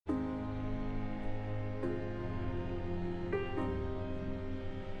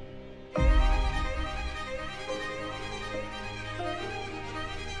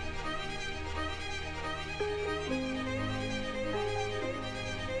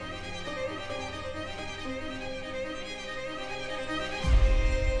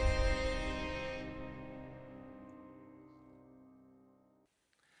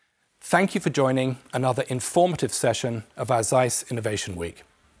Thank you for joining another informative session of our ZEISS Innovation Week.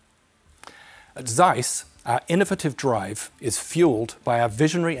 At ZEISS, our innovative drive is fueled by our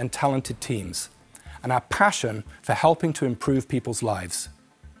visionary and talented teams and our passion for helping to improve people's lives.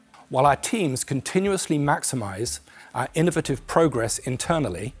 While our teams continuously maximize our innovative progress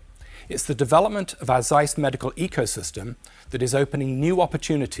internally, it's the development of our ZEISS medical ecosystem that is opening new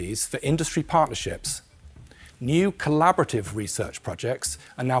opportunities for industry partnerships. New collaborative research projects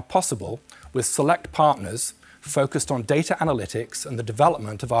are now possible with select partners focused on data analytics and the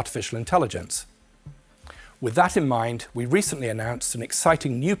development of artificial intelligence. With that in mind, we recently announced an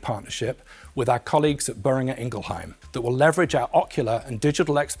exciting new partnership with our colleagues at Boehringer Ingelheim that will leverage our ocular and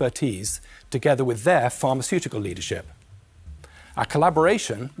digital expertise together with their pharmaceutical leadership. Our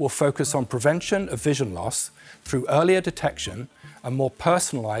collaboration will focus on prevention of vision loss through earlier detection and more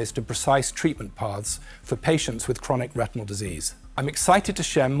personalized and precise treatment paths for patients with chronic retinal disease. I'm excited to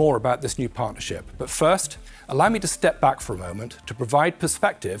share more about this new partnership, but first, allow me to step back for a moment to provide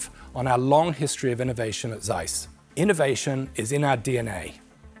perspective on our long history of innovation at ZEISS. Innovation is in our DNA.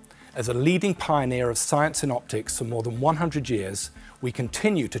 As a leading pioneer of science in optics for more than 100 years, we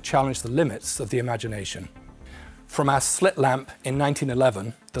continue to challenge the limits of the imagination. From our slit lamp in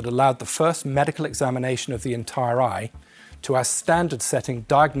 1911 that allowed the first medical examination of the entire eye, to our standard-setting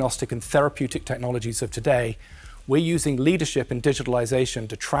diagnostic and therapeutic technologies of today, we're using leadership in digitalization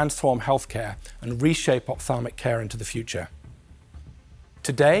to transform healthcare and reshape ophthalmic care into the future.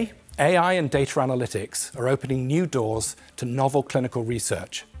 Today, AI and data analytics are opening new doors to novel clinical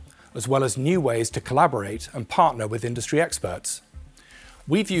research, as well as new ways to collaborate and partner with industry experts.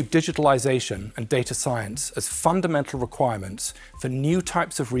 We view digitalization and data science as fundamental requirements for new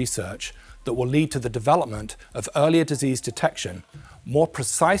types of research that will lead to the development of earlier disease detection, more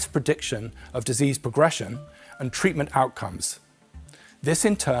precise prediction of disease progression, and treatment outcomes. This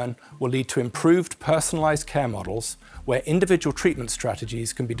in turn will lead to improved personalized care models where individual treatment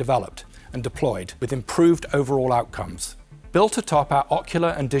strategies can be developed and deployed with improved overall outcomes. Built atop our ocular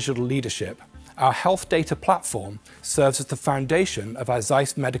and digital leadership, our health data platform serves as the foundation of our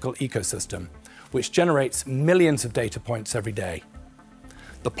ZEISS medical ecosystem, which generates millions of data points every day.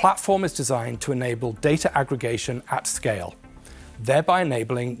 The platform is designed to enable data aggregation at scale, thereby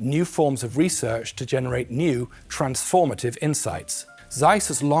enabling new forms of research to generate new, transformative insights. ZEISS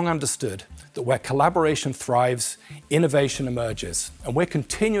has long understood that where collaboration thrives, innovation emerges, and we're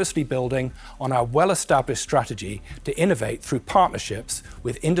continuously building on our well-established strategy to innovate through partnerships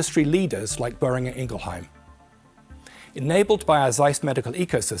with industry leaders like Boehringer Ingelheim. Enabled by our ZEISS medical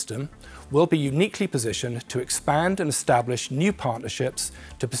ecosystem, we'll be uniquely positioned to expand and establish new partnerships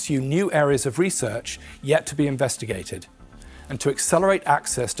to pursue new areas of research yet to be investigated, and to accelerate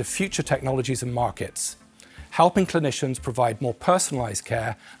access to future technologies and markets, helping clinicians provide more personalized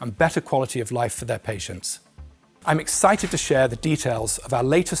care and better quality of life for their patients. I'm excited to share the details of our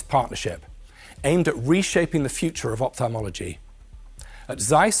latest partnership, aimed at reshaping the future of ophthalmology. At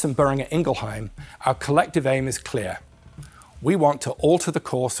ZEISS and Boehringer Ingelheim, our collective aim is clear. We want to alter the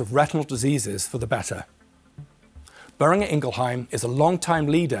course of retinal diseases for the better. Boehringer Ingelheim is a long-time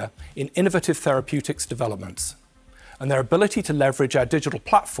leader in innovative therapeutics developments, and their ability to leverage our digital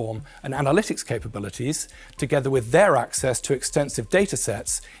platform and analytics capabilities, together with their access to extensive data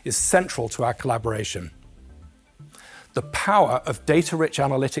sets, is central to our collaboration. The power of data-rich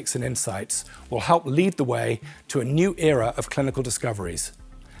analytics and insights will help lead the way to a new era of clinical discoveries,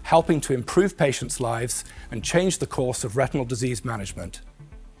 helping to improve patients' lives and change the course of retinal disease management.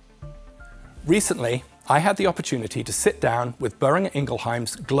 Recently, I had the opportunity to sit down with Boehringer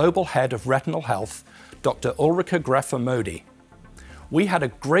Ingelheim's Global Head of Retinal Health, Dr. Ulrike Graefe-Mody. We had a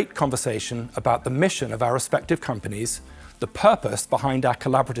great conversation about the mission of our respective companies, the purpose behind our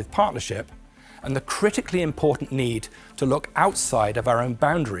collaborative partnership, and the critically important need to look outside of our own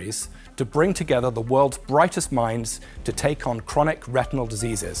boundaries to bring together the world's brightest minds to take on chronic retinal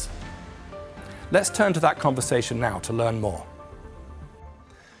diseases. Let's turn to that conversation now to learn more.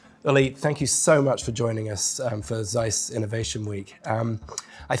 Uli, thank you so much for joining us for ZEISS Innovation Week.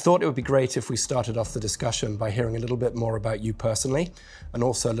 I thought it would be great if we started off the discussion by hearing a little bit more about you personally, and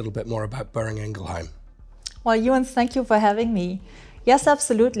also a little bit more about Boehringer Ingelheim. Well, Euan, thank you for having me. Yes,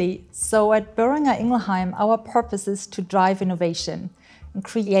 absolutely. So at Boehringer Ingelheim, our purpose is to drive innovation and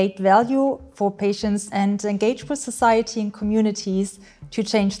create value for patients and engage with society and communities to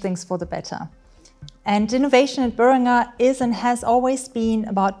change things for the better. And innovation at Boehringer is and has always been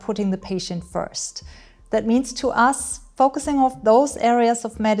about putting the patient first. That means to us focusing on those areas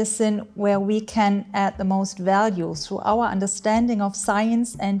of medicine where we can add the most value through our understanding of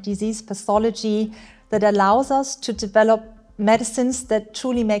science and disease pathology that allows us to develop medicines that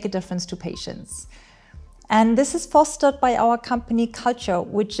truly make a difference to patients. And this is fostered by our company culture,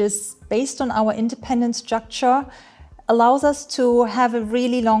 which is based on our independent structure, allows us to have a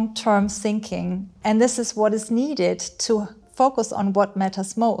really long-term thinking. And this is what is needed to focus on what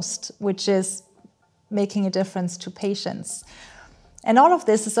matters most, which is making a difference to patients. And all of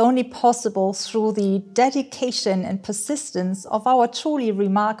this is only possible through the dedication and persistence of our truly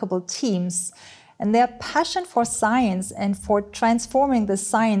remarkable teams and their passion for science and for transforming the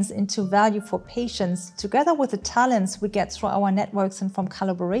science into value for patients, together with the talents we get through our networks and from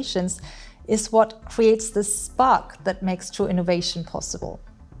collaborations, is what creates the spark that makes true innovation possible.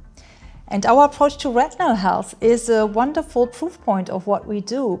 And our approach to retinal health is a wonderful proof point of what we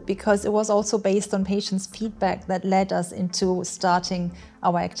do, because it was also based on patients' feedback that led us into starting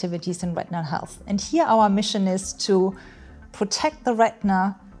our activities in retinal health. And here our mission is to protect the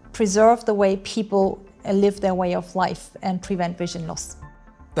retina, preserve the way people live their way of life, and prevent vision loss.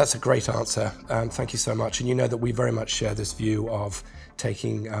 That's a great answer. Thank you so much. And you know that we very much share this view of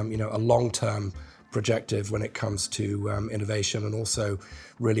taking a long-term projective when it comes to innovation, and also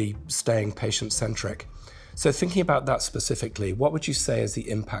really staying patient-centric. So thinking about that specifically, what would you say is the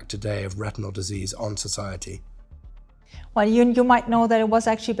impact today of retinal disease on society? Well, you might know that it was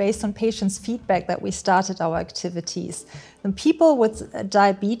actually based on patients' feedback that we started our activities. And people with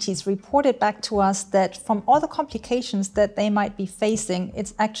diabetes reported back to us that from all the complications that they might be facing,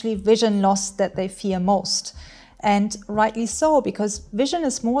 it's actually vision loss that they fear most. And rightly so, because vision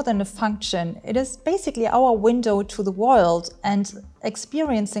is more than a function. It is basically our window to the world, and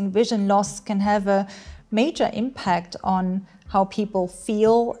experiencing vision loss can have a major impact on how people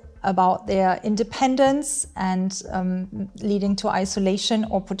feel about their independence, and leading to isolation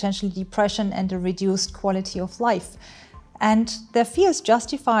or potentially depression and a reduced quality of life. And their fear is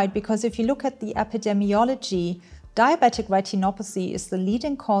justified, because if you look at the epidemiology, diabetic retinopathy is the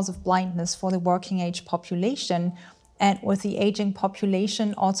leading cause of blindness for the working age population. And with the aging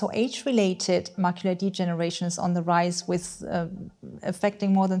population, also age-related macular degeneration is on the rise, with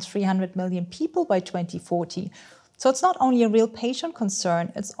affecting more than 300 million people by 2040. So it's not only a real patient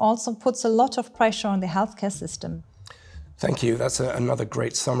concern, it also puts a lot of pressure on the healthcare system. Thank you. That's another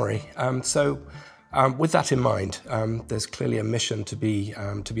great summary. With that in mind, there's clearly a mission to be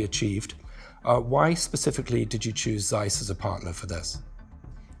achieved. Why specifically did you choose ZEISS as a partner for this?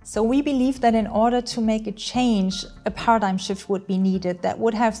 So we believe that in order to make a change, a paradigm shift would be needed that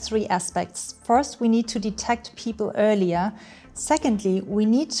would have three aspects. First, we need to detect people earlier. Secondly, we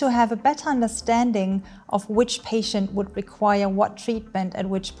need to have a better understanding of which patient would require what treatment at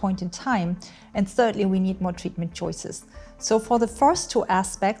which point in time. And thirdly, we need more treatment choices. So for the first two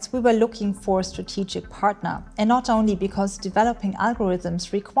aspects, we were looking for a strategic partner. And not only because developing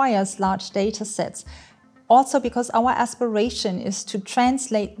algorithms requires large data sets, also because our aspiration is to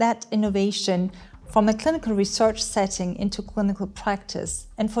translate that innovation from a clinical research setting into clinical practice.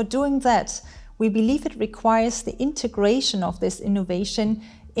 And for doing that, we believe it requires the integration of this innovation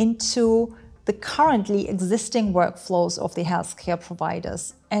into the currently existing workflows of the healthcare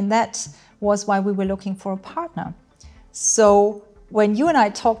providers. And that was why we were looking for a partner. So when you and I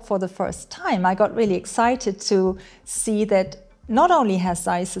talked for the first time, I got really excited to see that not only has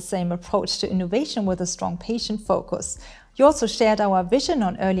ZEISS the same approach to innovation with a strong patient focus, you also shared our vision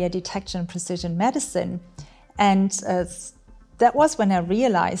on earlier detection and precision medicine. And that was when I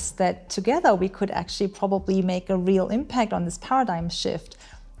realized that together we could actually probably make a real impact on this paradigm shift.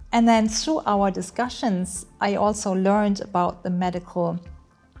 And then through our discussions, I also learned about the medical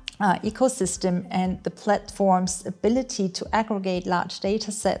ecosystem and the platform's ability to aggregate large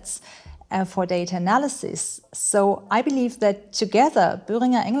data sets for data analysis. So I believe that together,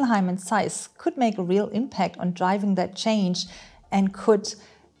 Boehringer Ingelheim and ZEISS could make a real impact on driving that change, and could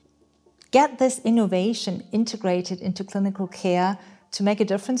get this innovation integrated into clinical care to make a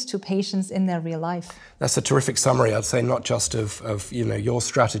difference to patients in their real life. That's a terrific summary, I'd say, not just of your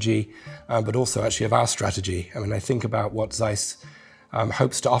strategy, but also actually of our strategy. I mean, I think about what ZEISS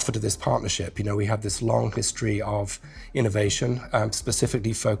hopes to offer to this partnership. We have this long history of innovation,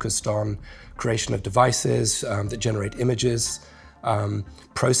 specifically focused on creation of devices that generate images,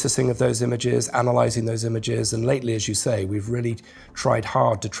 processing of those images, analyzing those images, and lately, as you say, we've really tried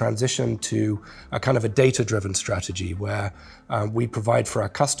hard to transition to a kind of a data-driven strategy where we provide for our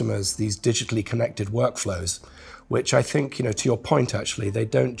customers these digitally connected workflows, which I think, to your point actually, they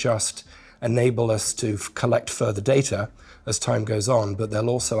don't just enable us to collect further data as time goes on, but they'll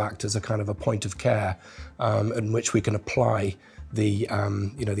also act as a kind of a point of care in which we can apply the,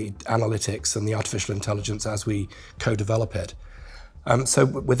 the analytics and the artificial intelligence as we co-develop it. So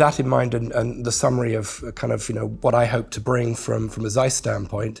with that in mind and the summary of kind of, what I hope to bring from a ZEISS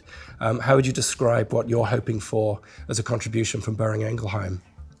standpoint, how would you describe what you're hoping for as a contribution from Boehringer Ingelheim?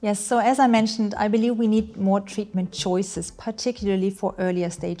 Yes, so as I mentioned, I believe we need more treatment choices, particularly for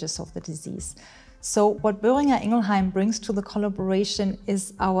earlier stages of the disease. So what Boehringer Ingelheim brings to the collaboration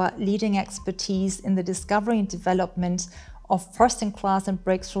is our leading expertise in the discovery and development of first-in-class and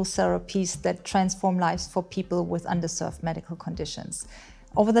breakthrough therapies that transform lives for people with underserved medical conditions.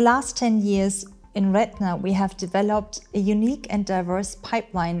 Over the last 10 years in retina, we have developed a unique and diverse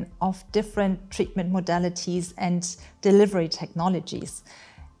pipeline of different treatment modalities and delivery technologies.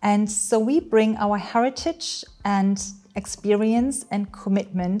 And so we bring our heritage and experience and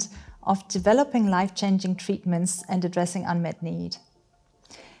commitment of developing life-changing treatments and addressing unmet need.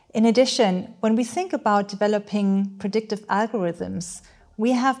 In addition, when we think about developing predictive algorithms,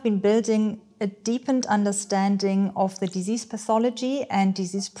 we have been building a deepened understanding of the disease pathology and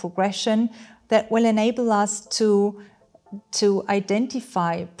disease progression that will enable us to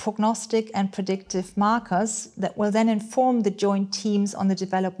identify prognostic and predictive markers that will then inform the joint teams on the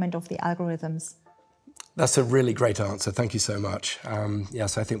development of the algorithms. That's a really great answer. Thank you so much.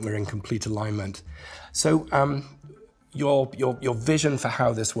 Yes, I think we're in complete alignment. So your vision for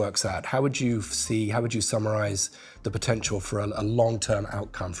how this works out, how would you summarize the potential for a long-term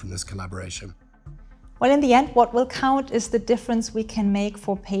outcome from this collaboration? Well, in the end, what will count is the difference we can make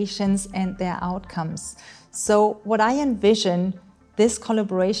for patients and their outcomes. So what I envision this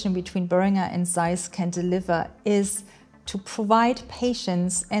collaboration between Boehringer and ZEISS can deliver is to provide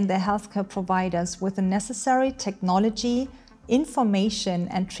patients and their healthcare providers with the necessary technology, information,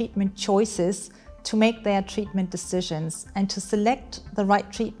 and treatment choices to make their treatment decisions and to select the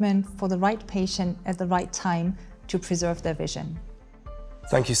right treatment for the right patient at the right time to preserve their vision.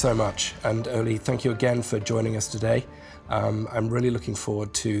 Thank you so much. And Uli, thank you again for joining us today. I'm really looking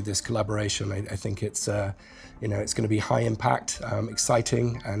forward to this collaboration. I think it's going to be high impact,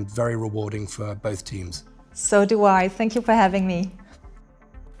 exciting, and very rewarding for both teams. So do I. Thank you for having me.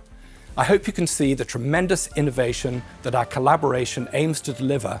 I hope you can see the tremendous innovation that our collaboration aims to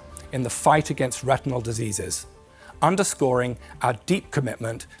deliver in the fight against retinal diseases, underscoring our deep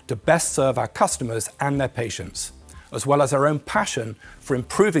commitment to best serve our customers and their patients, as well as our own passion for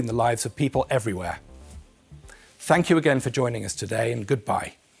improving the lives of people everywhere. Thank you again for joining us today, and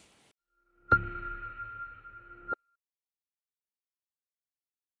goodbye.